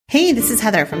Hey, this is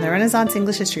Heather from the Renaissance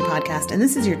English History Podcast, and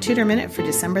this is your Tudor Minute for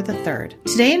December the 3rd.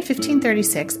 Today in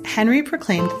 1536, Henry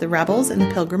proclaimed the rebels in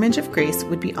the Pilgrimage of Grace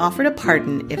would be offered a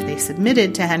pardon if they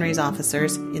submitted to Henry's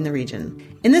officers in the region.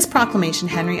 In this proclamation,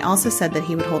 Henry also said that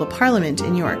he would hold a parliament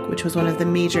in York, which was one of the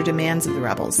major demands of the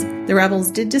rebels. The rebels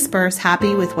did disperse,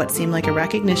 happy with what seemed like a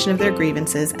recognition of their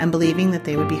grievances and believing that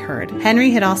they would be heard.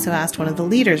 Henry had also asked one of the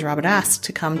leaders, Robert Aske,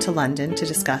 to come to London to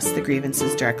discuss the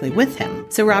grievances directly with him.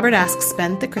 So Robert Aske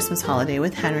spent the Christmas holiday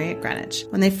with Henry at Greenwich.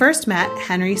 When they first met,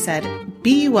 Henry said,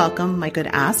 "Be you welcome, my good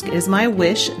Aske. It is my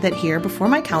wish that here before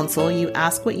my council you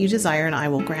ask what you desire and I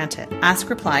will grant it." Aske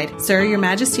replied, "Sir, your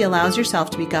majesty allows yourself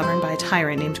to be governed by a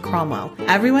tyrant named Cromwell.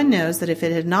 Everyone knows that if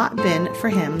it had not been for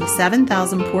him, the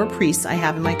 7,000 poor priests I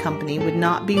have in my company would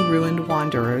not be ruined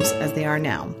wanderers as they are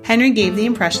now." Henry gave the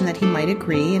impression that he might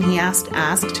agree, and he asked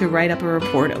Aske to write up a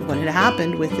report of what had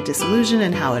happened with the dissolution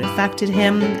and how it affected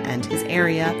him and his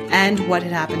area, and what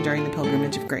had happened during the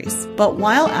Pilgrimage of Grace. But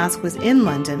while Aske was in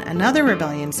London, another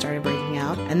rebellion started breaking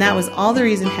out, and that was all the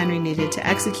reason Henry needed to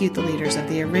execute the leaders of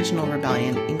the original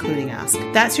rebellion, including Aske.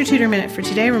 That's your Tudor Minute for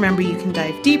today. Remember, you can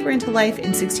dive deeper into life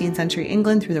in 16th century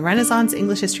England through the Renaissance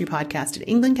English History Podcast at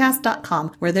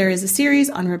englandcast.com, where there is a series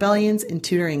on rebellions in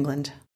Tudor England.